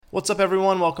What's up,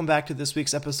 everyone? Welcome back to this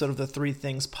week's episode of the Three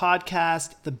Things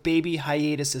Podcast. The baby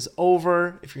hiatus is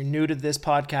over. If you're new to this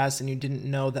podcast and you didn't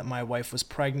know that my wife was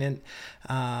pregnant,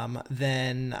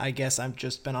 then I guess I've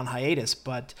just been on hiatus.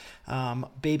 But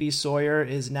baby Sawyer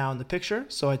is now in the picture,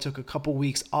 so I took a couple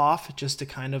weeks off just to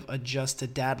kind of adjust to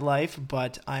dad life.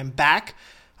 But I'm back.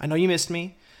 I know you missed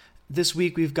me. This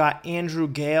week we've got Andrew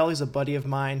Gale. He's a buddy of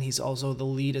mine. He's also the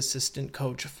lead assistant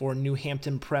coach for New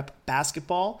Hampton Prep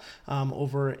basketball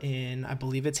over in, I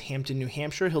believe it's Hampton, New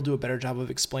Hampshire. He'll do a better job of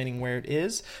explaining where it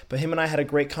is. But him and I had a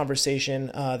great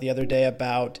conversation the other day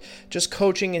about just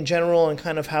coaching in general and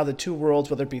kind of how the two worlds,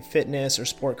 whether it be fitness or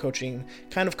sport coaching,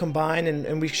 kind of combine.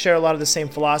 And we share a lot of the same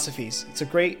philosophies. It's a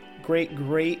great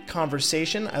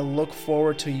conversation. I look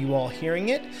forward to you all hearing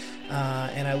it.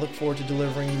 And I look forward to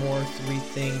delivering more Three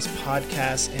Things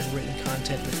podcasts and written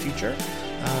content in the future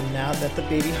now that the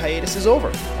baby hiatus is over.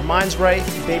 Our mind's right,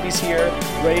 the baby's here,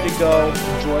 ready to go.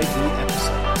 Enjoy the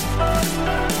episode.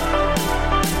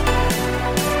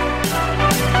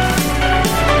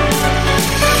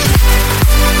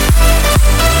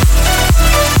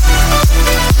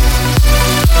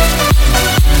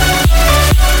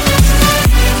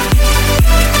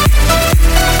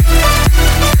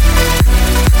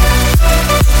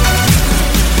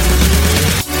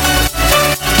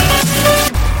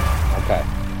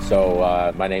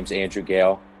 So my name's Andrew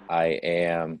Gale. I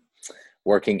am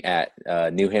working at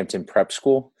New Hampton Prep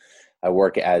School. I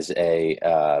work as a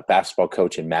basketball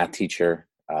coach and math teacher.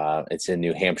 It's in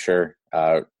New Hampshire,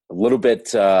 a little bit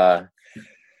south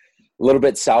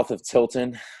of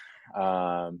Tilton.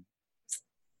 I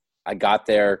got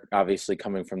there obviously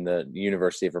coming from the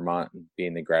University of Vermont and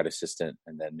being the grad assistant,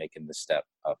 and then making the step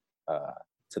up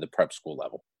to the prep school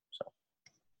level. So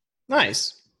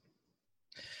Nice.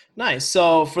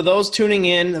 So for those tuning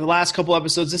in, the last couple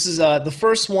episodes, this is the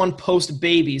first one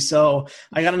post-baby, so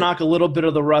I got to knock a little bit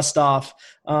of the rust off.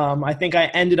 I think I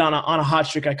ended on a hot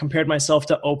streak. I compared myself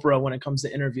to Oprah when it comes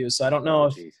to interviews, so I don't know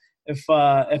if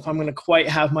I'm going to quite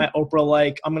have my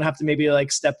Oprah-like. I'm going to have to maybe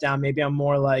step down. Maybe I'm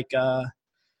more like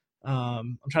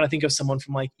I'm trying to think of someone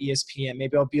from ESPN.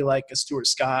 Maybe I'll be like a Stuart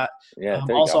Scott. Yeah,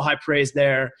 also high praise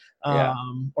there.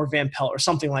 Or Van Pelt or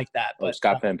something like that. But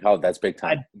Scott Van Pelt, that's big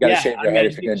time. You got to shave your head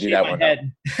if you're going to do that one.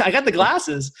 I got the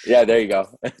glasses. Yeah, there you go.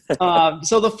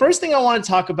 So the first thing I want to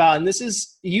talk about, and this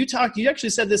is, you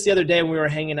actually said this the other day when we were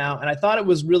hanging out, and I thought it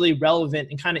was really relevant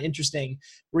and kind of interesting,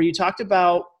 where you talked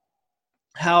about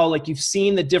how you've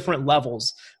seen the different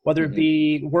levels, whether it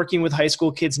be working with high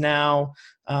school kids now,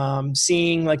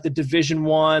 seeing the Division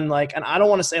One, and I don't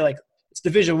want to say it's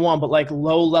Division One, but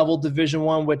low level Division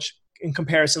One, which in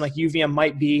comparison, UVM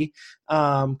might be,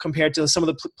 compared to some of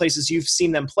the places you've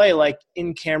seen them play,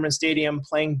 in Cameron Stadium,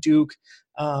 playing Duke,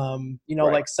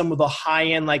 right. Some of the high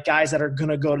end, guys that are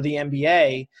going to go to the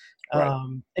NBA.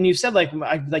 Right. And you said,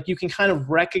 you can kind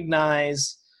of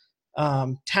recognize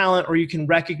talent, or you can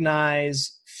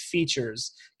recognize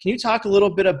features. Can you talk a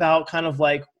little bit about kind of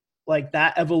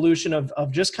that evolution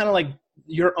of just kind of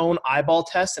your own eyeball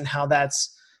test and how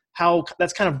that's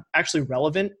kind of actually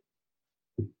relevant?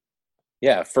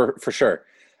 Yeah, for sure.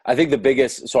 I think the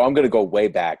biggest, so I'm going to go way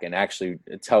back and actually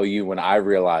tell you when I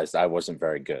realized I wasn't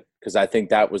very good, because I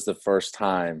think that was the first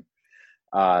time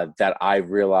that I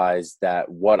realized that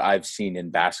what I've seen in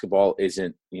basketball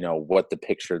isn't, what the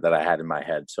picture that I had in my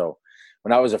head. So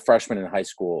when I was a freshman in high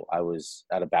school, I was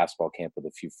at a basketball camp with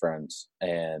a few friends,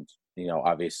 and,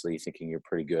 obviously thinking you're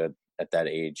pretty good at that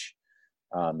age.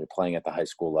 You're playing at the high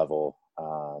school level.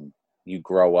 You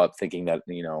grow up thinking that,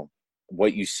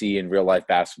 what you see in real life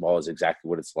basketball is exactly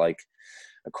what it's like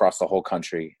across the whole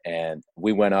country. And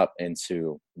we went up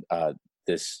into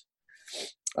this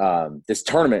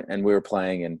tournament, and we were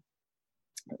playing, and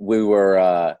we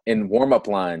were in warm-up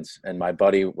lines, and my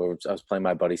buddy, I was playing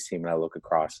my buddy's team, and I look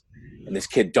across, and this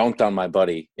kid dunked on my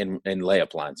buddy in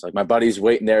layup lines. My buddy's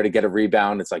waiting there to get a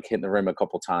rebound. It's hitting the rim a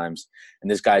couple times,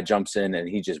 and this guy jumps in, and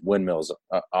he just windmills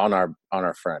on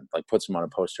our friend, puts him on a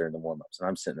poster in the warm-ups. And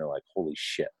I'm sitting there holy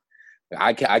shit.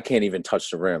 I can't even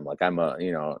touch the rim. I'm a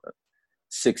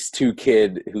 6'2"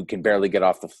 kid who can barely get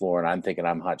off the floor, and I'm thinking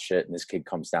I'm hot shit, and this kid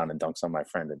comes down and dunks on my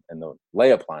friend in the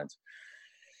layup lines.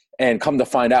 And come to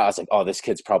find out, I was oh, this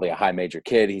kid's probably a high major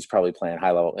kid. He's probably playing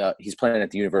high level. He's playing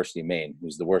at the University of Maine,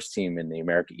 who's the worst team in the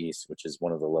America East, which is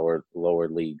one of the lower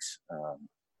leagues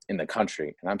in the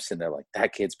country. And I'm sitting there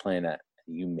that kid's playing at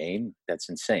UMaine? That's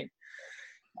insane.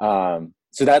 So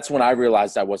that's when I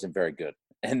realized I wasn't very good.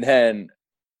 And then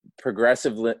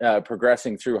progressing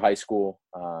through high school,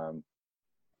 I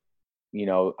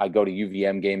go to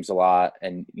UVM games a lot,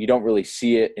 and you don't really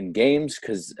see it in games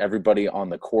because everybody on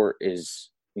the court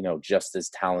is just as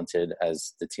talented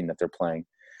as the team that they're playing.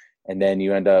 And then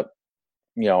you end up,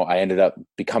 I ended up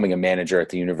becoming a manager at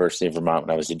the University of Vermont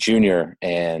when I was a junior,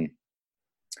 and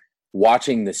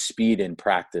watching the speed in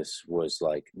practice was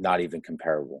like not even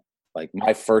comparable. Like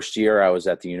my first year I was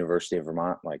at the University of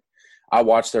Vermont, like I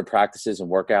watched their practices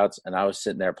and workouts, and I was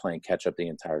sitting there playing catch up the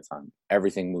entire time.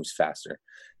 Everything moves faster.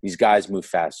 These guys move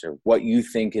faster. What you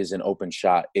think is an open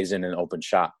shot isn't an open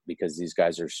shot because these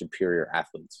guys are superior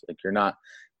athletes. Like you're not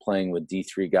playing with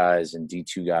D3 guys and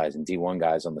D2 guys and D1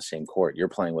 guys on the same court. You're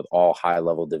playing with all high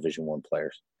level Division I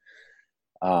players.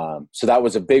 So that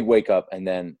was a big wake up. And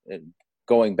then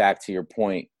going back to your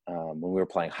point, when we were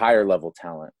playing higher level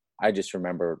talent, I just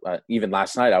remember even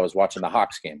last night I was watching the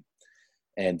Hawks game,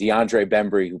 and DeAndre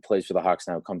Bembry, who plays for the Hawks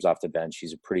now, comes off the bench.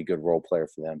 He's a pretty good role player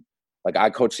for them. Like I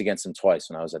coached against him twice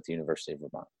when I was at the University of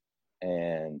Vermont.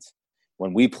 And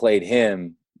when we played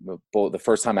him, both the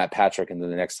first time at Patrick and then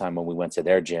the next time when we went to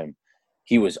their gym,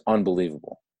 he was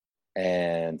unbelievable.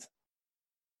 And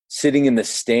sitting in the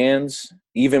stands,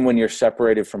 even when you're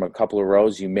separated from a couple of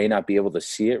rows, you may not be able to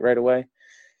see it right away.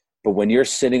 But when you're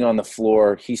sitting on the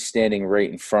floor, he's standing right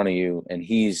in front of you, and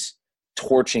he's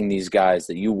torching these guys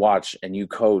that you watch and you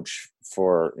coach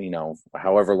for,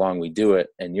 however long we do it.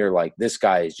 And you're like, this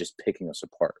guy is just picking us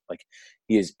apart. Like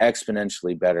he is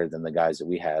exponentially better than the guys that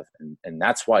we have. And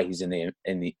that's why he's in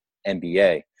the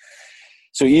NBA.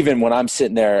 So even when I'm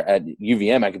sitting there at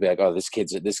UVM, I could be like, oh, this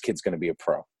kid's going to be a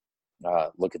pro.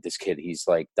 Look at this kid. He's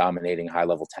like dominating high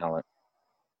level talent.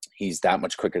 He's that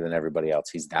much quicker than everybody else.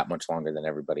 He's that much longer than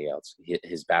everybody else.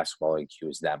 His basketball IQ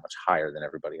is that much higher than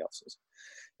everybody else's.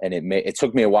 And it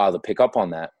took me a while to pick up on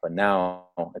that, but now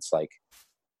it's like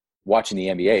watching the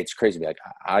NBA, it's crazy to be like,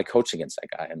 I coach against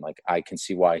that guy, and like I can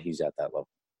see why he's at that level.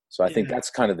 So I think that's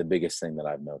kind of the biggest thing that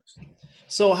I've noticed.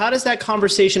 So how does that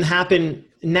conversation happen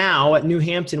now at New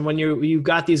Hampton when you've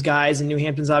got these guys, and New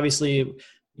Hampton's obviously,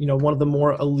 one of the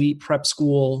more elite prep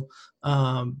school,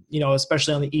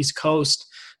 especially on the East Coast,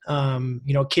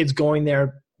 kids going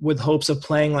there with hopes of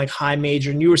playing like high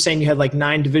major. And you were saying you had like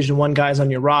 9 Division I guys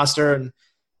on your roster,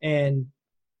 and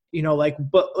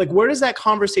where does that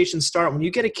conversation start when you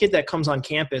get a kid that comes on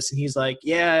campus and he's like,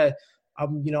 yeah,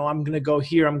 I'm going to go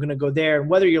here, I'm going to go there. And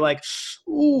whether you're like,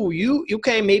 ooh, you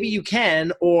okay, maybe you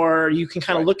can, or you can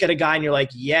kind of look at a guy and you're like,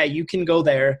 yeah, you can go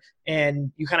there,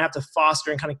 and you kind of have to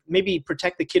foster and kind of maybe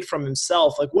protect the kid from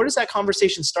himself. Like, where does that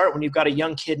conversation start when you've got a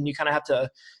young kid and you kind of have to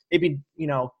maybe,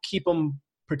 keep them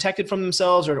protected from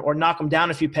themselves or knock them down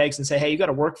a few pegs and say, hey, you got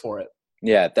to work for it?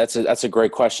 Yeah, that's a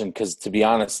great question, because to be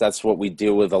honest, that's what we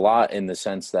deal with a lot, in the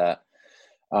sense that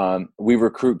we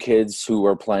recruit kids who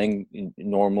are playing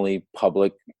normally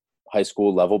public high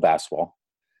school level basketball.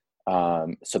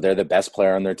 So they're the best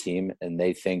player on their team, and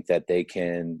they think that they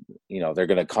can, they're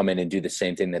going to come in and do the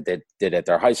same thing that they did at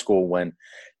their high school, when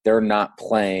they're not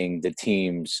playing the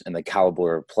teams and the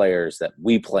caliber of players that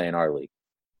we play in our league.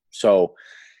 So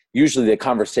usually the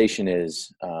conversation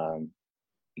is,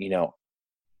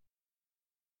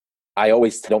 I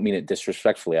always don't mean it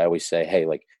disrespectfully. I always say, hey,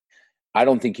 like, I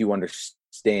don't think you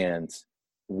understand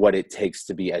what it takes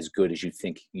to be as good as you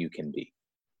think you can be.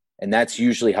 And that's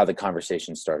usually how the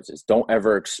conversation starts, is don't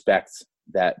ever expect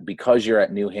that because you're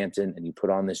at New Hampton and you put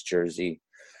on this jersey,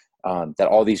 that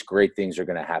all these great things are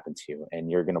going to happen to you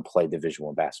and you're going to play Division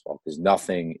I basketball, because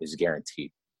nothing is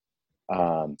guaranteed.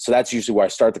 So that's usually where I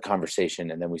start the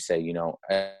conversation. And then we say, do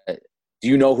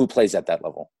you know who plays at that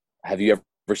level? Have you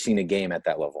ever seen a game at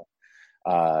that level?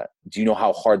 Do you know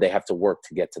how hard they have to work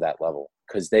to get to that level?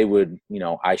 Because they would,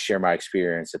 I share my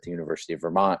experience at the University of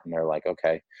Vermont, and they're like,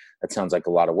 okay, that sounds like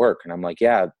a lot of work. And I'm like,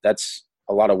 yeah, that's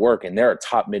a lot of work. And they're a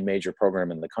top mid-major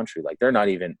program in the country. Like they're not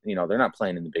even, they're not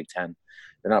playing in the Big Ten.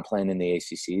 They're not playing in the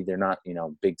ACC. They're not,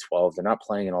 Big 12. They're not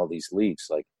playing in all these leagues.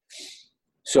 Like,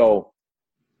 so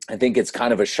I think it's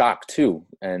kind of a shock too.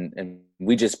 And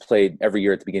we just played every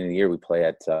year at the beginning of the year, we play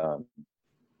at the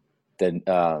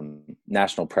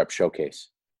National Prep Showcase.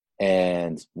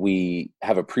 And we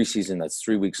have a preseason that's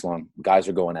 3 weeks long. Guys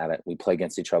are going at it. We play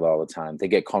against each other all the time. They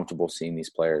get comfortable seeing these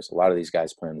players. A lot of these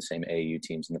guys play on the same AAU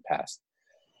teams in the past.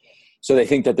 So they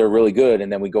think that they're really good.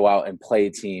 And then we go out and play a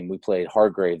team. We played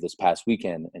Hargrave this past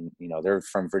weekend, and, they're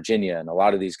from Virginia. And a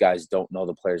lot of these guys don't know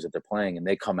the players that they're playing, and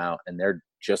they come out and they're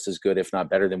just as good, if not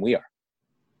better than we are.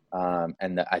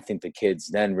 And I think the kids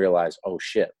then realize, oh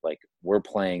shit, like we're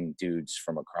playing dudes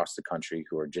from across the country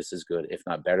who are just as good, if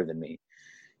not better than me.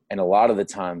 And a lot of the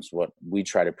times what we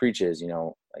try to preach is,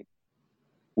 like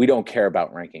we don't care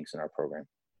about rankings in our program.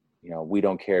 We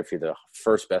don't care if you're the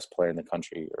first best player in the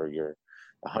country or you're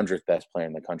the 100th best player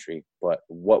in the country. But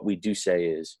what we do say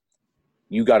is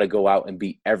You got to go out and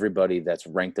beat everybody that's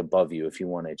ranked above you if you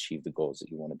want to achieve the goals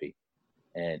that you want to be.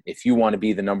 And if you want to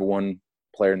be the number one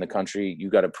player in the country, you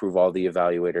got to prove all the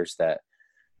evaluators that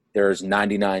there's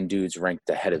 99 dudes ranked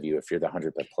ahead of you if you're the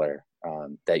 100th player,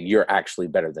 that you're actually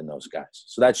better than those guys.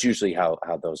 So that's usually how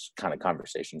those kind of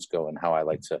conversations go and how I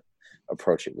like to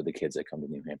approach it with the kids that come to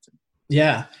New Hampton.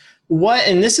 Yeah.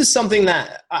 And this is something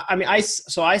that, I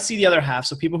see the other half.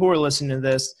 So people who are listening to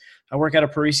this, I work at a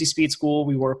Parisi Speed School.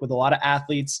 We work with a lot of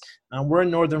athletes. We're in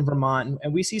Northern Vermont,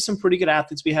 and we see some pretty good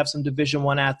athletes. We have some Division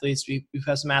I athletes. We've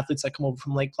had some athletes that come over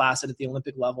from Lake Placid at the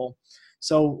Olympic level.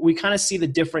 So we kind of see the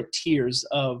different tiers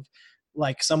of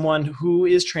like someone who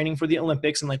is training for the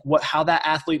Olympics and like how that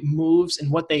athlete moves and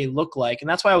what they look like. And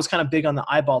that's why I was kind of big on the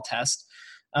eyeball test,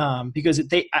 because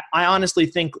I honestly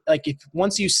think like if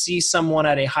once you see someone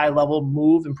at a high level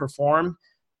move and perform,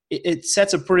 it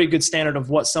sets a pretty good standard of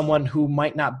what someone who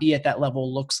might not be at that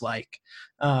level looks like.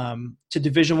 To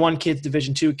Division I kids,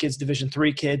 Division II kids, Division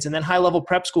III kids, and then high-level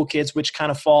prep school kids, which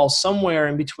kind of fall somewhere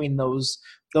in between those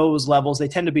levels. They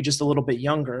tend to be just a little bit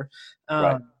younger.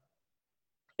 Right.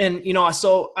 And,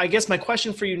 so I guess my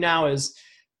question for you now is,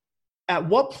 at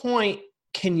what point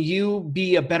can you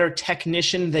be a better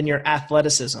technician than your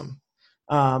athleticism?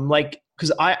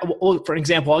 Because for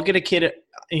example, I'll get a kid,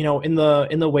 in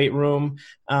the weight room,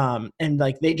 and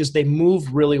like they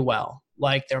move really well.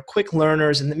 Like they're quick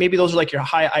learners, and maybe those are like your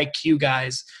high IQ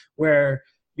guys where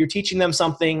you're teaching them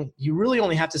something. You really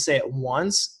only have to say it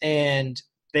once, and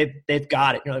they've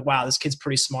got it. You're like, wow, this kid's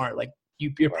pretty smart. Like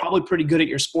you're probably pretty good at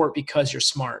your sport because you're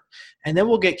smart. And then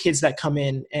we'll get kids that come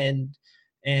in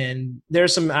and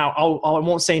there's some, I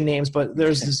won't say names, but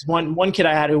there's this one kid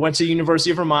I had who went to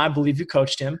University of Vermont. I believe you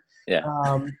coached him. Yeah.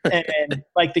 And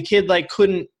like the kid like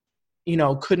could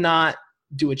not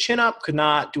do a chin up, could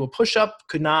not do a push up,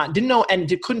 didn't know, and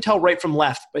couldn't tell right from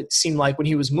left, but it seemed like when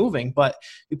he was moving. But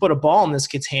you put a ball in this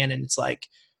kid's hand and it's like,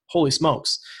 holy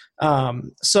smokes.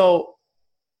 So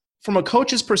from a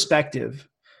coach's perspective,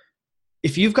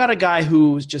 if you've got a guy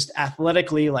who's just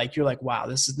athletically, like you're like, wow,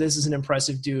 this is an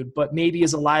impressive dude, but maybe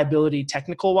is a liability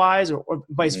technical wise, or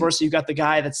vice versa, you've got the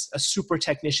guy that's a super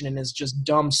technician and is just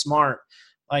dumb smart.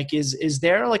 Like, is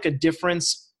there like a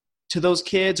difference to those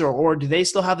kids, or do they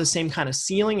still have the same kind of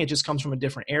ceiling? It just comes from a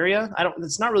different area.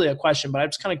 It's not really a question, but I'm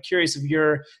just kind of curious of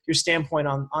your standpoint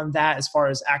on that as far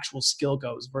as actual skill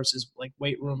goes versus like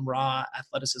weight room, raw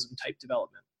athleticism type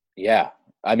development. Yeah.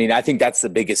 I mean, I think that's the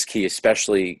biggest key,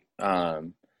 especially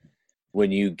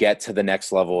when you get to the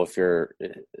next level. If you're,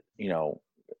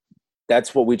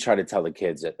 that's what we try to tell the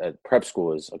kids at prep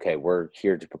school is, okay, we're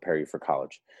here to prepare you for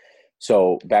college.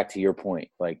 So back to your point,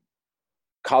 like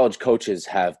college coaches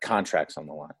have contracts on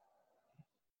the line.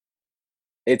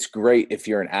 It's great if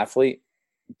you're an athlete,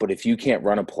 but if you can't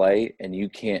run a play and you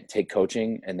can't take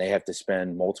coaching and they have to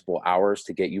spend multiple hours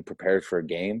to get you prepared for a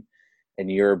game, and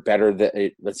you're better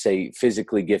than, let's say,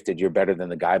 physically gifted, you're better than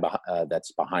the guy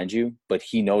that's behind you, but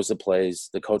he knows the plays.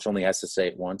 The coach only has to say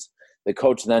it once. The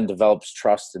coach then develops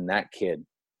trust in that kid,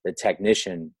 the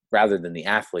technician, rather than the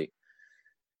athlete.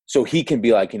 So he can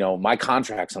be like, my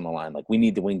contract's on the line. Like, we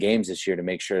need to win games this year to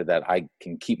make sure that I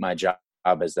can keep my job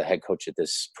as the head coach at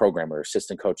this program or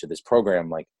assistant coach at this program.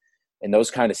 Like, in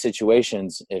those kind of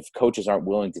situations, if coaches aren't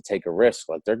willing to take a risk,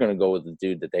 like they're going to go with the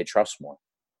dude that they trust more.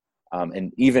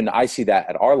 And even I see that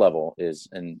at our level is,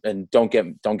 and don't get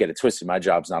it twisted. My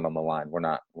job's not on the line. We're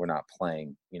not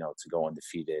playing, to go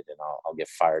undefeated, and I'll get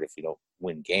fired if we don't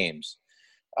win games.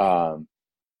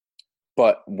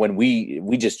 But when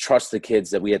we just trust the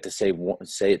kids that we have to say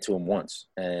it to them once.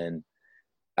 And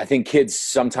I think kids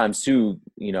sometimes too,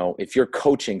 if you're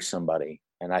coaching somebody,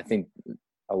 and I think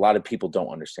a lot of people don't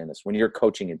understand this, when you're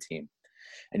coaching a team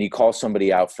and you call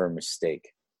somebody out for a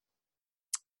mistake,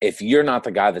 if you're not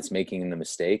the guy that's making the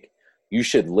mistake, you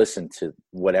should listen to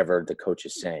whatever the coach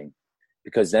is saying.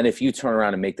 Because then if you turn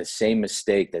around and make the same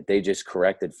mistake that they just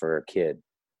corrected for a kid,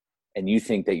 and you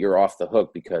think that you're off the hook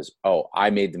because, oh,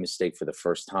 I made the mistake for the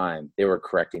first time, they were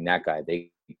correcting that guy, they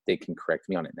can correct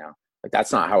me on it now. Like,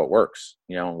 that's not how it works.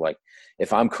 Like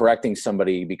if I'm correcting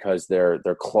somebody because their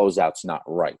closeout's not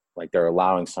right, like they're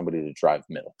allowing somebody to drive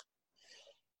middle.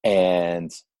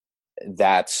 And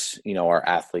that's, our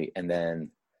athlete. And then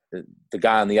the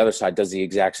guy on the other side does the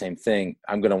exact same thing.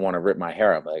 I'm going to want to rip my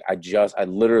hair out. Like, I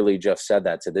literally just said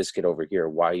that to this kid over here.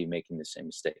 Why are you making the same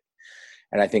mistake?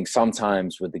 And I think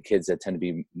sometimes with the kids that tend to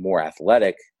be more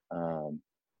athletic,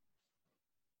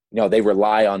 they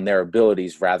rely on their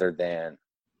abilities rather than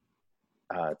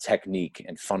technique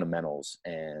and fundamentals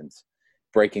and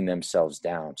breaking themselves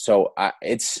down. So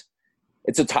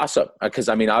It's a toss-up because,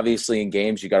 I mean, obviously in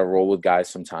games you got to roll with guys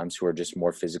sometimes who are just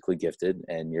more physically gifted,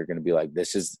 and you're going to be like,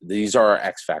 these are our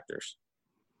X factors.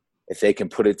 If they can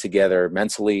put it together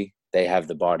mentally, they have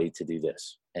the body to do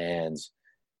this. And,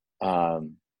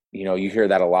 you hear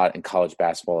that a lot in college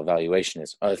basketball evaluation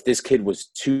is, if this kid was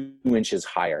 2 inches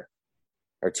higher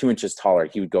or 2 inches taller,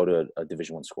 he would go to a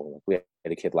Division I school. Like we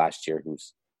had a kid last year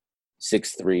who's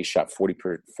 6'3", shot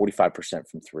 45%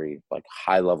 from three, like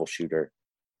high-level shooter.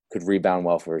 Could rebound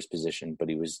well for his position, but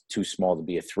he was too small to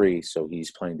be a 3, so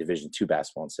he's playing Division II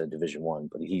basketball instead of Division I.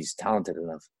 But he's talented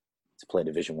enough to play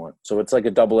Division I, so it's like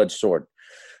a double-edged sword.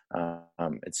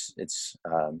 It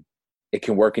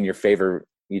can work in your favor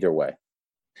either way,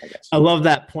 I guess. I love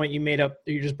that point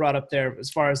you just brought up there as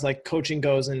far as like coaching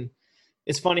goes, and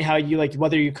it's funny how you like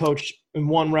whether you coach in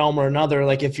one realm or another,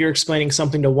 like if you're explaining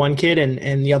something to one kid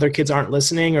and the other kids aren't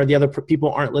listening or the other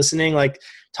people aren't listening, like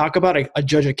talk about a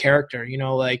judge of character,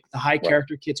 like the high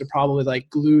character kids are probably like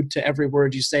glued to every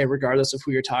word you say, regardless of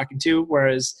who you're talking to.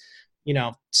 Whereas,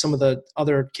 some of the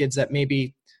other kids that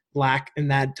maybe lack in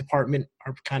that department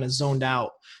are kind of zoned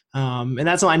out. And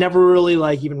that's, I never really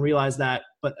like even realized that,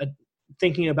 but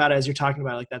thinking about it as you're talking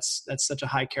about it, like that's such a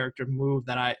high character move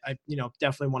that I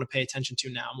definitely want to pay attention to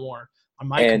now more on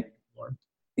my and more.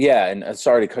 Yeah, and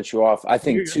sorry to cut you off. I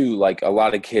think too, like a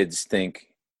lot of kids think,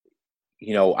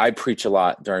 I preach a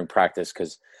lot during practice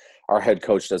because our head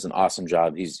coach does an awesome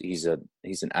job. He's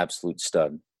an absolute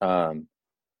stud.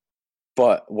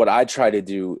 But what I try to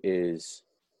do is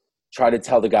try to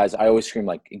tell the guys, I always scream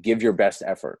like, give your best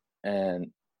effort.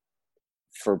 And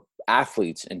for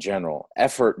athletes in general,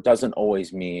 effort doesn't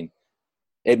always mean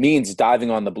 – it means diving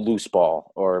on the loose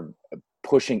ball or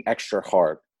pushing extra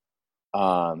hard.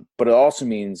 But it also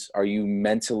means, are you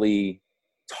mentally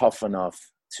tough enough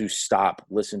to stop,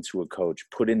 listen to a coach,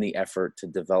 put in the effort to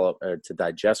develop or to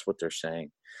digest what they're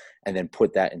saying, and then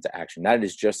put that into action? That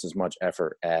is just as much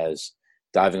effort as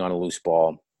diving on a loose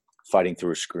ball, fighting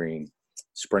through a screen,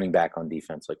 sprinting back on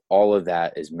defense. Like all of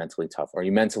that is mentally tough. Are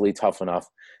you mentally tough enough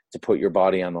to put your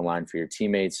body on the line for your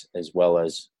teammates, as well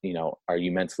as, are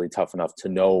you mentally tough enough to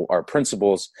know our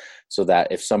principles so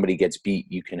that if somebody gets beat,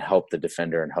 you can help the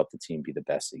defender and help the team be the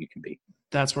best that you can be?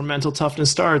 That's where mental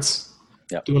toughness starts.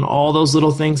 Yep. Doing all those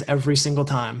little things every single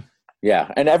time.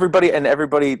 Yeah. And everybody,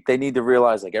 they need to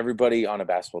realize like everybody on a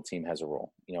basketball team has a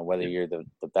role, whether you're the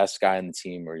best guy on the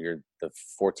team or you're the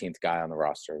 14th guy on the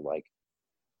roster, like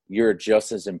you're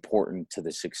just as important to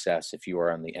the success if you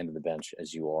are on the end of the bench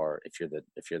as you are if you're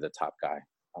the top guy.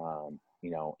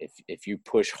 If you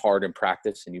push hard in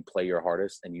practice and you play your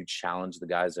hardest and you challenge the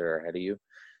guys that are ahead of you,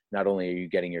 not only are you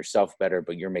getting yourself better,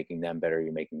 but you're making them better.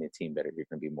 You're making the team better. You're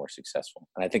going to be more successful.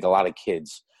 And I think a lot of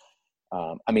kids,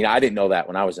 I didn't know that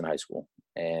when I was in high school,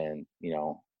 and,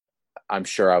 I'm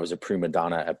sure I was a prima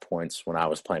donna at points when I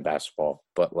was playing basketball,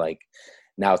 but like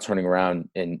now turning around,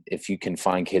 and if you can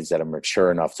find kids that are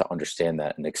mature enough to understand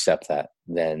that and accept that,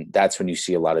 then that's when you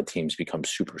see a lot of teams become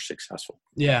super successful.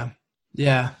 Yeah.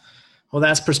 Yeah. Well,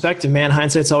 that's perspective, man.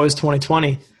 Hindsight's always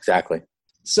 20/20. Exactly.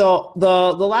 So the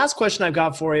last question I've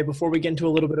got for you before we get into a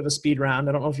little bit of a speed round,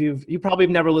 I don't know if you probably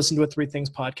have never listened to a Three Things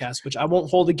podcast, which I won't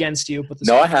hold against you, but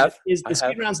I have. The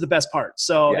speed round's the best part.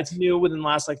 So It's new within the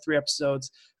last like 3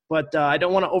 episodes, but I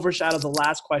don't want to overshadow the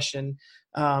last question.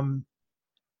 Kind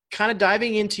of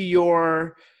diving into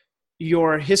your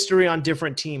history on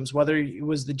different teams, whether it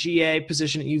was the GA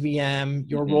position at UVM,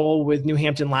 your role with New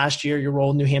Hampton last year, your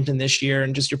role in New Hampton this year,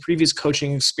 and just your previous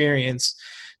coaching experience.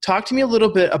 Talk to me a little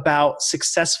bit about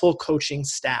successful coaching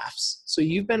staffs. So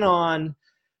you've been on,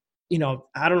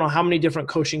 I don't know how many different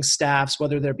coaching staffs,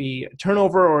 whether there be a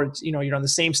turnover or, you're on the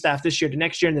same staff this year to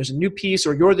next year and there's a new piece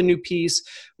or you're the new piece.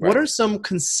 Right. What are some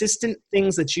consistent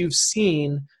things that you've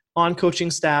seen on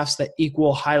coaching staffs that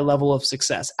equal high level of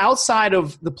success outside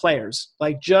of the players,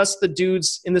 like just the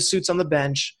dudes in the suits on the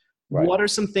bench? Right. What are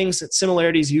some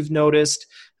similarities you've noticed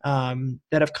that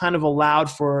have kind of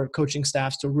allowed for coaching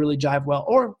staffs to really jive well?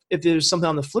 Or if there's something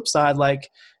on the flip side, like,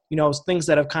 things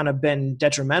that have kind of been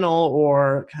detrimental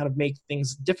or kind of make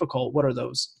things difficult, what are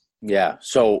those? Yeah.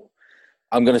 So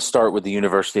I'm going to start with the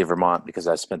University of Vermont because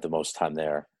I spent the most time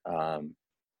there.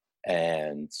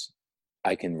 And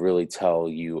I can really tell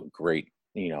you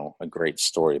a great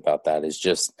story about that. Is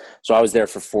just, so I was there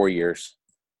for 4 years,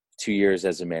 2 years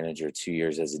as a manager, 2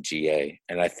 years as a GA.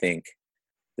 And I think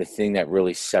the thing that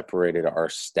really separated our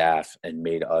staff and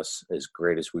made us as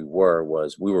great as we were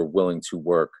was we were willing to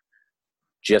work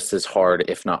just as hard,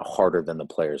 if not harder than the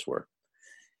players were.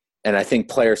 And I think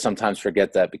players sometimes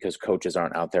forget that because coaches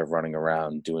aren't out there running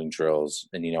around doing drills.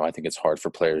 And, I think it's hard for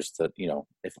players to,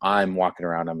 if I'm walking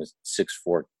around, I'm a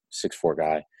 6'4"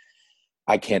 guy.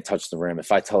 I can't touch the rim.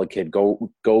 If I tell a kid,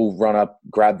 go run up,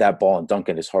 grab that ball and dunk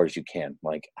it as hard as you can,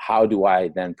 like, how do I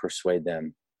then persuade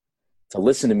them to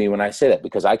listen to me when I say that?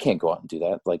 Because I can't go out and do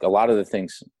that. Like, a lot of the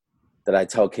things that I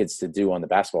tell kids to do on the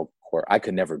basketball court, I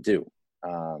could never do.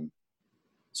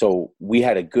 So we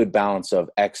had a good balance of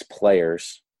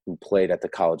ex-players who played at the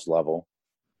college level,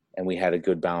 and we had a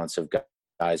good balance of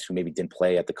guys who maybe didn't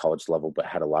play at the college level but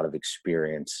had a lot of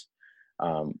experience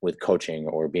with coaching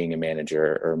or being a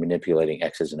manager or manipulating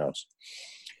X's and O's.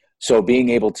 So being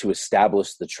able to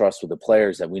establish the trust with the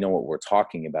players that we know what we're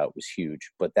talking about was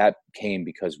huge. But that came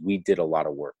because we did a lot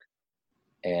of work.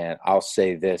 And I'll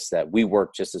say this, that we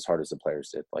worked just as hard as the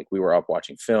players did. Like, we were up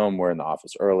watching film. We're in the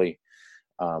office early.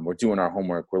 We're doing our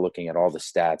homework. We're looking at all the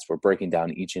stats. We're breaking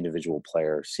down each individual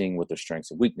player, seeing what their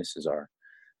strengths and weaknesses are.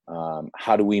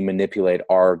 How do we manipulate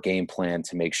our game plan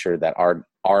to make sure that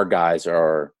our guys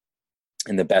are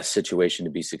in the best situation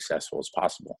to be successful as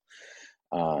possible?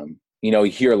 You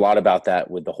hear a lot about that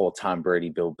with the whole Tom Brady,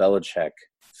 Bill Belichick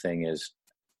thing is,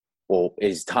 well,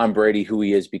 is Tom Brady who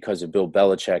he is because of Bill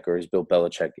Belichick, or is Bill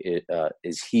Belichick,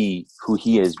 is he who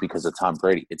he is because of Tom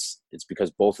Brady? It's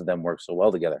because both of them work so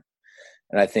well together.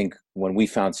 And I think when we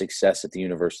found success at the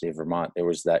University of Vermont, there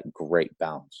was that great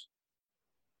balance.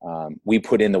 We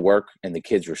put in the work, and the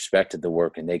kids respected the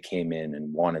work, and they came in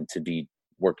and wanted to be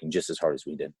working just as hard as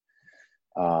we did.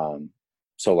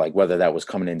 So, like, whether that was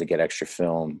coming in to get extra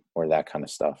film or that kind of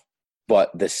stuff.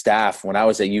 But the staff, when I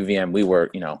was at UVM, we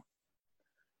were,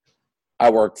 I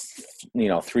worked,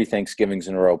 3 Thanksgivings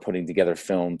in a row putting together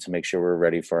film to make sure we're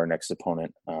ready for our next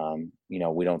opponent.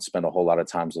 We don't spend a whole lot of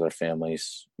time with our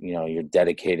families. You're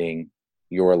dedicating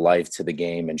your life to the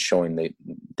game and showing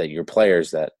that your players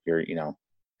that you're,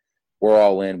 we're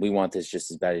all in. We want this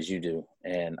just as bad as you do.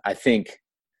 And I think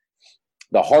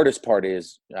the hardest part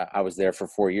is I was there for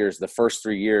 4 years. The first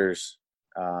 3 years,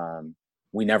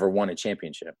 we never won a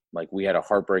championship. Like, we had a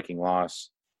heartbreaking loss.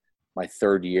 My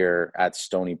third year at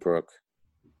Stony Brook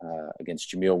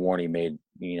against Jameel Warney made,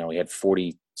 he had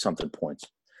 40-something points,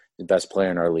 the best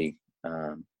player in our league.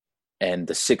 And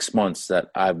the 6 months that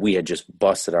we had just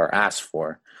busted our ass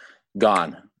for,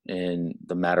 gone in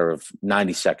the matter of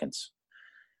 90 seconds.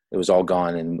 It was all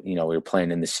gone, and, we were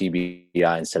playing in the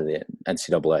CBI instead of the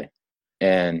NCAA.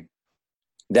 And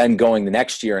then going the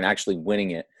next year and actually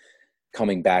winning it,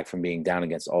 coming back from being down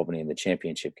against Albany in the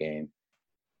championship game,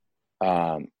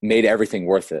 made everything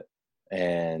worth it.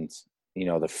 And,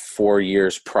 the 4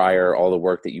 years prior, all the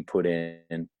work that you put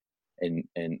in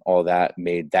and all that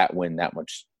made that win that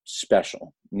much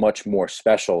special, much more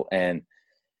special. And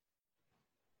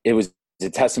it was a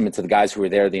testament to the guys who were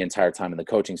there the entire time and the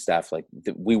coaching staff. Like,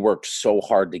 we worked so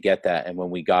hard to get that. And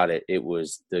when we got it, it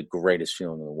was the greatest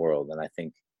feeling in the world. And I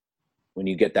think when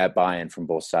you get that buy-in from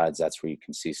both sides, that's where you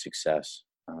can see success.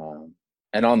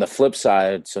 And on the flip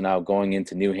side, so now going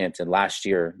into New Hampton, last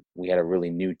year, we had a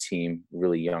really new team,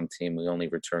 really young team. We only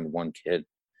returned 1 kid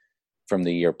from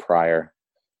the year prior.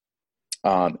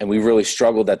 And we really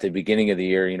struggled at the beginning of the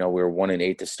year. We were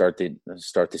 1-8 to start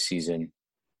the season.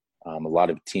 A lot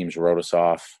of teams wrote us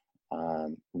off.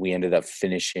 We ended up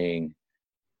finishing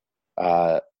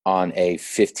on a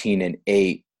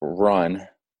 15-8 run,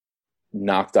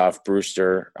 knocked off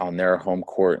Brewster on their home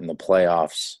court in the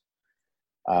playoffs.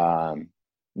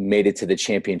 Made it to the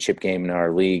championship game in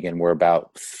our league, and we're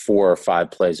about 4 or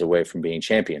 5 plays away from being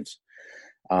champions.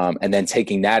 And then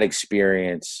taking that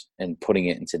experience and putting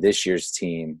it into this year's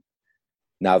team,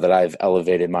 now that I've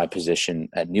elevated my position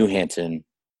at New Hampton,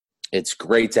 it's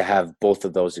great to have both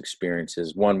of those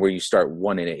experiences. One where you start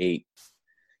 1-8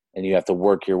 and you have to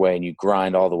work your way and you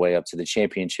grind all the way up to the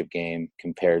championship game,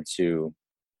 compared to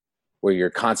where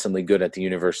you're constantly good at the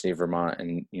University of Vermont.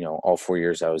 And, all 4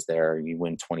 years I was there, you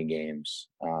win 20 games.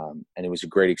 And it was a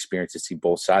great experience to see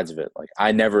both sides of it. Like,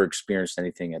 I never experienced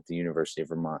anything at the University of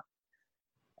Vermont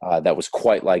that was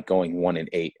quite like going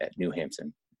 1-8 at New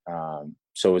Hampton.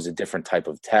 So it was a different type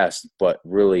of test, but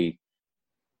really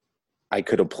I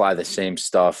could apply the same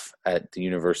stuff at the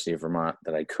University of Vermont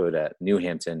that I could at New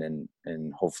Hampton,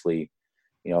 and hopefully,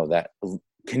 that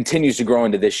continues to grow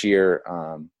into this year.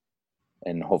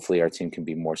 And hopefully our team can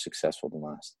be more successful than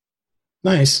last.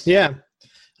 Nice. Yeah.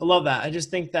 I love that. I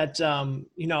just think that,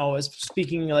 as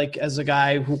speaking like as a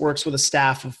guy who works with a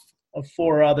staff of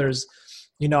 4 others,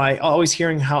 I always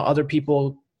hearing how other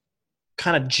people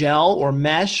kind of gel or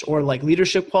mesh or like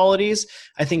leadership qualities,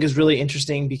 I think is really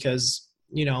interesting because,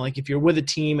 like if you're with a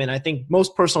team, and I think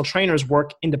most personal trainers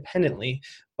work independently,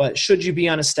 but should you be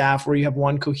on a staff where you have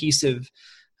one cohesive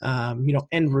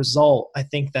end result, I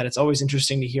think that it's always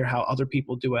interesting to hear how other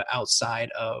people do it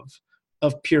outside of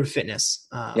pure fitness.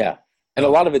 Yeah. And a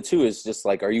lot of it too is just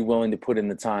like, are you willing to put in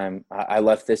the time? I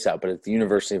left this out, but at the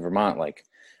University of Vermont, like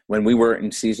when we were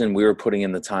in season, we were putting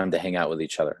in the time to hang out with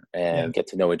each other and get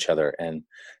to know each other. And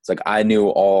it's like, I knew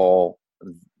all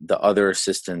the other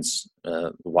assistants,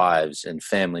 wives and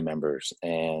family members,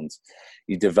 and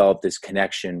you develop this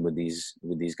connection with these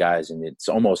guys. And it's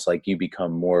almost like you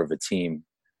become more of a team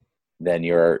than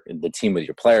you're the team with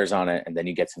your players on it. And then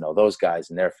you get to know those guys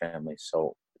and their families.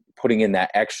 So putting in that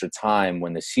extra time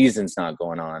when the season's not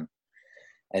going on,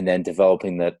 and then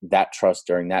developing that trust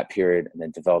during that period, and then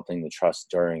developing the trust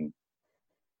during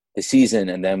the season.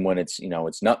 And then when it's,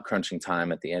 it's nut crunching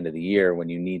time at the end of the year, when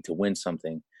you need to win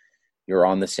something, you're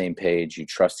on the same page. You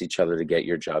trust each other to get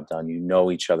your job done. You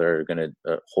know each other are going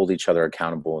to hold each other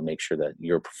accountable and make sure that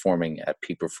you're performing at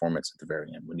peak performance at the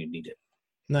very end when you need it.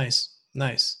 Nice.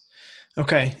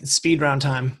 Okay, it's speed round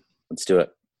time. Let's do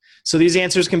it. So these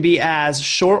answers can be as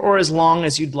short or as long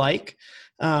as you'd like,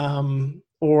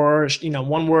 or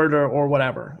one word or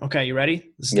whatever. Okay, you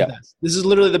ready? This is the best. This is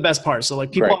literally the best part. So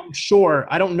like people, Great. I'm sure,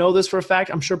 I don't know this for a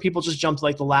fact. I'm sure people just jump to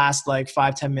like the last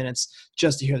 5-10 minutes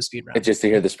just to hear the speed round. Just to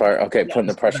hear this part. Okay, putting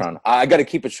the pressure on. I got to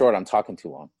keep it short. I'm talking too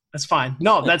long. That's fine.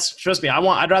 No, trust me.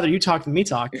 I'd rather you talk than me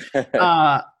talk.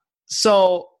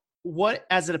 So what,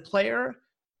 as a player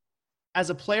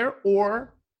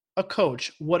or a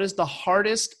coach, what is the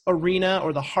hardest arena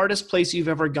or the hardest place you've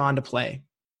ever gone to play?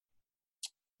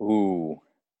 Ooh.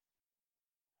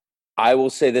 I will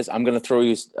say this. I'm going to throw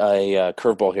you a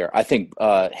curveball here. I think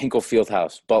Hinkle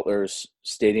Fieldhouse, Butler's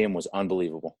stadium, was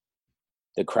unbelievable.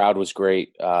 The crowd was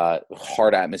great.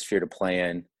 Hard atmosphere to play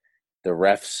in. The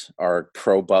refs are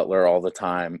pro Butler all the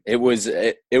time. That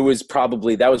was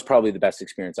probably the best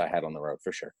experience I had on the road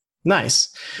for sure.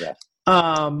 Nice. Yeah.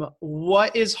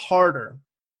 What is harder,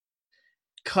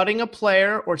 cutting a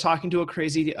player or talking to a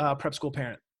crazy prep school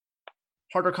parent?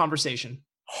 Harder conversation.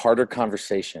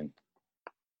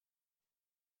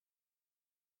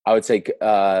 I would say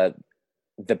the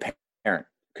parent,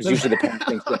 because usually the parent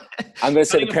thinks that. I'm going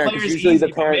to say the parent, because usually the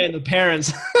parent. The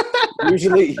parents.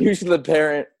 usually the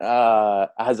parent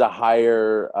has a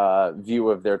higher view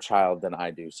of their child than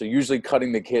I do. So usually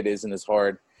cutting the kid isn't as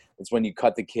hard. It's when you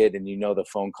cut the kid and the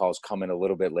phone call's coming a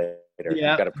little bit later.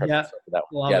 Yeah, you've got to prep yourself for that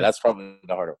one. Love that's probably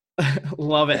the harder one.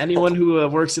 Love it. Anyone who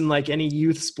works in any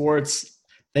youth sports,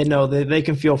 they know they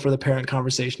can feel for the parent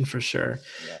conversation for sure.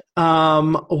 Yeah.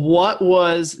 What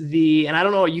was and I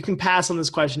don't know, you can pass on this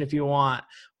question if you want.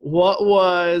 What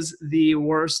was the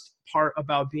worst part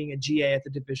about being a GA at the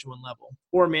Division I level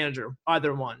or manager,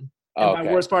 either one? And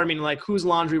by worst part, I mean whose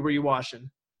laundry were you washing?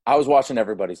 I was washing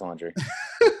everybody's laundry.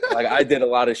 I did a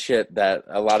lot of shit that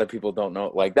a lot of people don't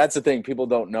know. That's the thing. People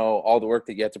don't know all the work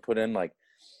that you have to put in. I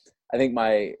think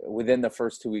within the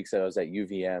first 2 weeks that I was at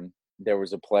UVM, there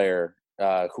was a player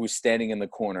who was standing in the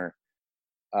corner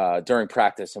during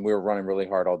practice, and we were running really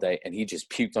hard all day, and he just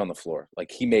puked on the floor.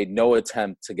 He made no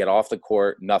attempt to get off the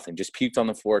court, nothing. Just puked on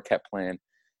the floor, kept playing,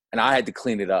 and I had to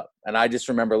clean it up. And I just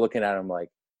remember looking at him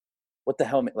what the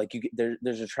hell?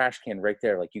 There's a trash can right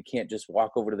there. You can't just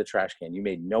walk over to the trash can. You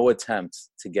made no attempt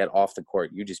to get off the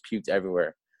court. You just puked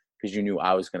everywhere because you knew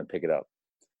I was going to pick it up.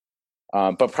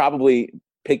 But probably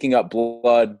picking up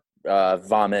blood,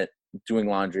 vomit, doing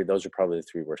laundry, those are probably the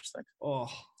three worst things. Oh,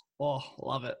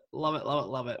 love it. Love it, love it,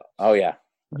 love it. Oh, yeah.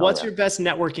 What's your best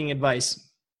networking advice?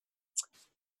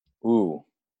 Ooh,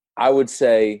 I would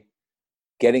say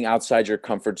getting outside your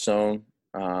comfort zone.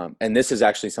 And this is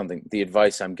actually the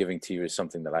advice I'm giving to you is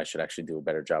something that I should actually do a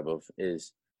better job of,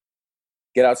 is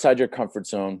get outside your comfort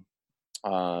zone.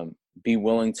 Be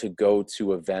willing to go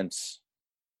to events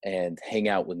and hang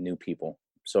out with new people.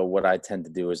 So what I tend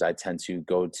to do is I tend to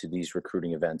go to these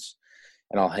recruiting events,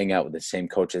 and I'll hang out with the same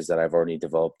coaches that I've already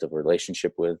developed a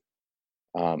relationship with,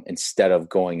 instead of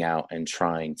going out and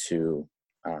trying to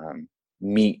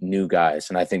meet new guys.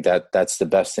 And I think that's the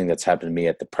best thing that's happened to me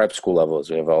at the prep school level, is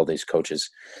we have all these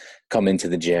coaches come into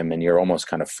the gym and you're almost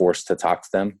kind of forced to talk to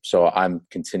them. So I'm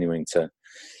continuing to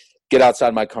get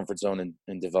outside my comfort zone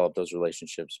and develop those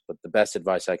relationships. But the best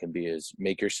advice I can be is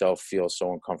make yourself feel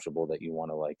so uncomfortable that you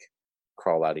want to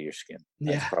crawl out of your skin.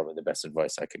 That's probably the best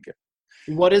advice I could give.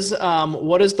 What is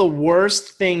the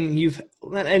worst thing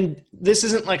and this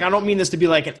isn't I don't mean this to be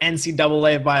an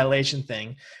NCAA violation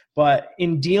thing, but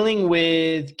in dealing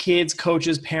with kids,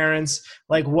 coaches, parents,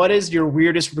 what is your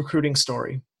weirdest recruiting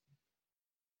story?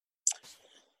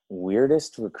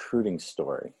 Weirdest recruiting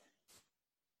story.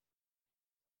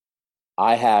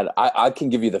 I can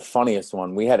give you the funniest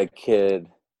one. We had a kid.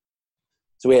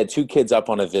 So we had two kids up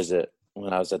on a visit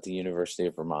when I was at the University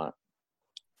of Vermont,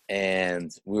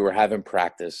 and we were having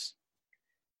practice,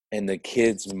 and the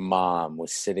kid's mom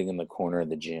was sitting in the corner of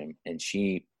the gym, and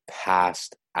she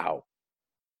passed out.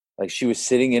 Like, she was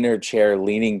sitting in her chair,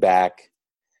 leaning back,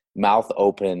 mouth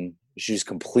open. She was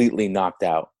completely knocked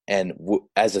out. And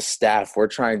as a staff, we're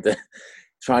trying to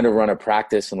run a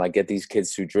practice and like get these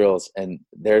kids through drills. And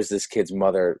there's this kid's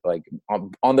mother, like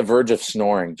on the verge of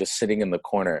snoring, just sitting in the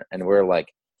corner. And we're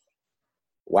like,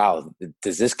 wow,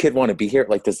 does this kid want to be here?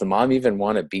 Like, does the mom even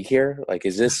want to be here? Like,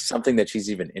 is this something that she's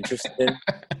even interested in?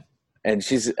 And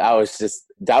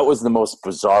that was the most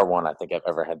bizarre one I think I've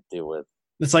ever had to deal with.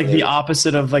 It's like the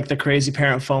opposite of like the crazy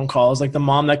parent phone calls, like the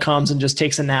mom that comes and just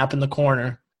takes a nap in the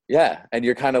corner. Yeah. And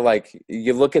you're kind of like,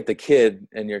 you look at the kid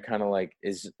and you're kind of like,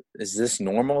 is this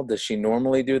normal? Does she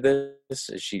normally do this?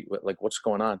 Is she like, what's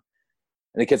going on?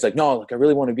 And the kid's like, no, like, I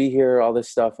really want to be here, all this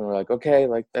stuff. And we're like, okay,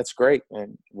 like, that's great.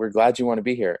 And we're glad you want to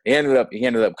be here. He ended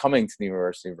up coming to the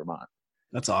University of Vermont.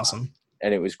 That's awesome.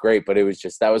 And it was great, but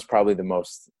that was probably the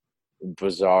most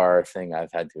bizarre thing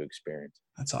I've had to experience.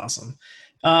 That's awesome.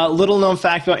 Little known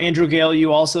fact about Andrew Gale,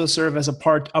 you also serve as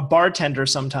a bartender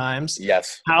sometimes.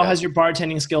 Yes. How has your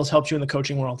bartending skills helped you in the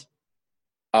coaching world?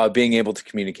 Being able to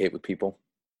communicate with people.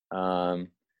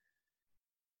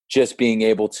 Just being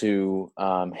able to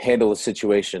handle a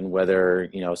situation, whether,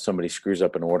 somebody screws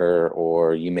up an order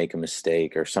or you make a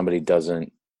mistake or somebody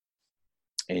doesn't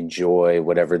enjoy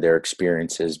whatever their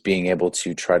experience is, being able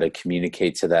to try to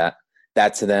communicate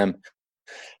that to them,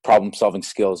 problem solving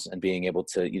skills, and being able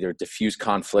to either diffuse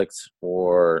conflict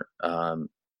or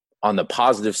on the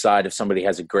positive side, if somebody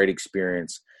has a great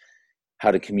experience,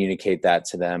 how to communicate that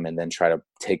to them and then try to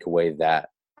take away that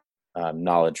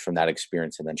knowledge from that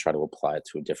experience and then try to apply it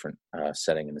to a different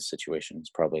setting in the situation is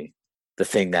probably the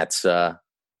thing that's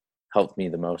helped me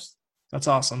the most. That's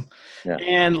awesome. Yeah.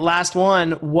 And last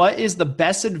one, what is the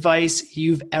best advice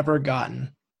you've ever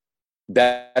gotten?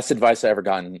 Best advice I ever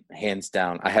gotten, hands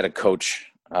down. I had a coach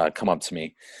come up to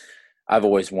me. I've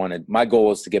always wanted, my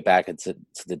goal is to get back to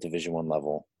the Division I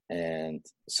level. And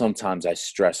sometimes I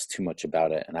stress too much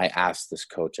about it. And I asked this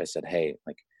coach, I said, hey,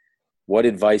 like, what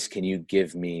advice can you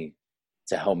give me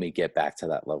to help me get back to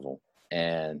that level?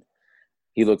 And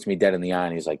he looked me dead in the eye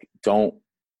and he's like, don't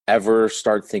ever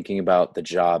start thinking about the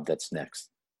job that's next.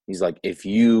 He's like, if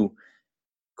you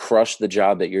crush the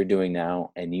job that you're doing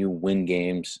now and you win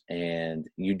games and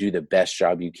you do the best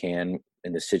job you can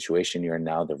in the situation you're in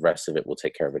now, the rest of it will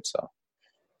take care of itself.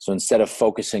 So instead of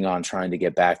focusing on trying to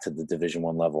get back to the Division I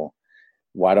level,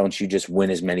 why don't you just win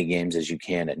as many games as you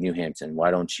can at New Hampton?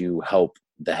 Why don't you help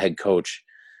the head coach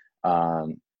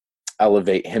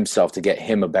elevate himself to get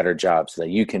him a better job so that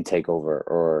you can take over?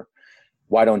 Or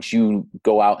why don't you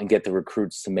go out and get the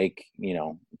recruits to make,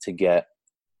 to get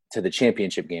to the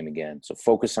championship game again? So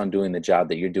focus on doing the job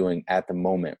that you're doing at the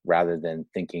moment rather than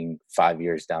thinking 5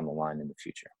 years down the line in the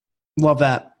future. Love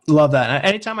that. Love that.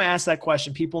 Anytime I ask that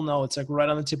question, people know it's like right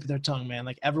on the tip of their tongue, man.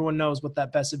 Like everyone knows what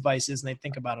that best advice is and they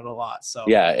think about it a lot. So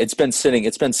yeah, it's been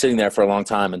sitting there for a long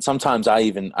time. And sometimes I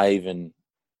even I'm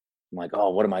like, oh,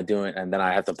 what am I doing? And then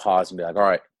I have to pause and be like, all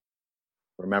right,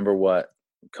 remember what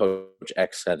Coach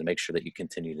X said to make sure that you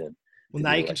continue to. Well,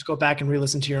 now you can just go back and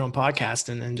re-listen to your own podcast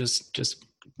and just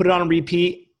put it on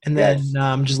repeat and then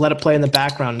just let it play in the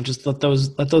background and just let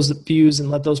those views and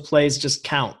let those plays just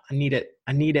count. I need it.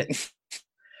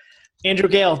 Andrew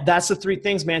Gale, that's the three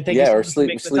things, man. Thank you so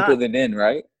much. Sleep with it in,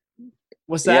 right?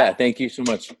 What's that? Yeah, thank you so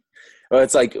much. Well,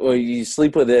 it's like you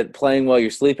sleep with it playing while you're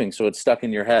sleeping, so it's stuck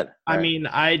in your head. I mean,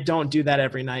 I don't do that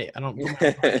every night. I don't put my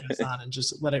podcast on and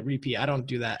just let it repeat. I don't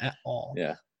do that at all.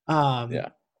 Yeah.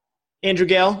 Andrew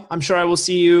Gale, I'm sure I will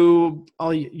see you.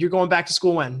 You're going back to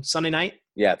school when? Sunday night?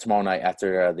 Yeah, tomorrow night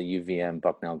after the UVM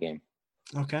Bucknell game.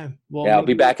 Okay. Well, yeah, I'll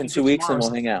be back in 2 weeks and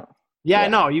we'll hang out. Yeah, I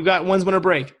know. You got when's winter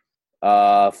break?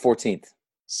 14th.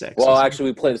 6th. Well,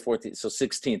 actually, we play the 14th, so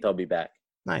 16th I'll be back.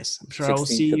 Nice. I'm sure I will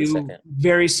see you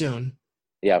very soon.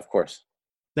 Yeah, of course.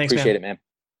 Thanks, Appreciate it, man.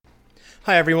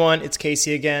 Hi, everyone. It's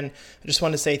Casey again. I just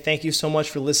wanted to say thank you so much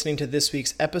for listening to this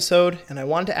week's episode, and I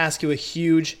wanted to ask you a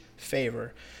huge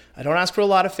favor. I don't ask for a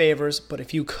lot of favors, but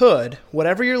if you could,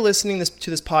 whatever you're listening to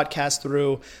this podcast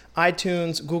through,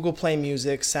 iTunes, Google Play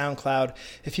Music, SoundCloud,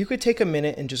 if you could take a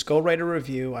minute and just go write a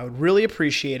review, I would really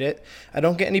appreciate it. I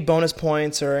don't get any bonus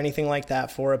points or anything like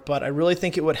that for it, but I really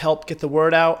think it would help get the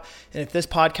word out. And if this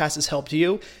podcast has helped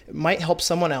you, it might help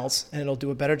someone else, and it'll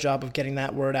do a better job of getting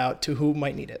that word out to who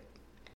might need it.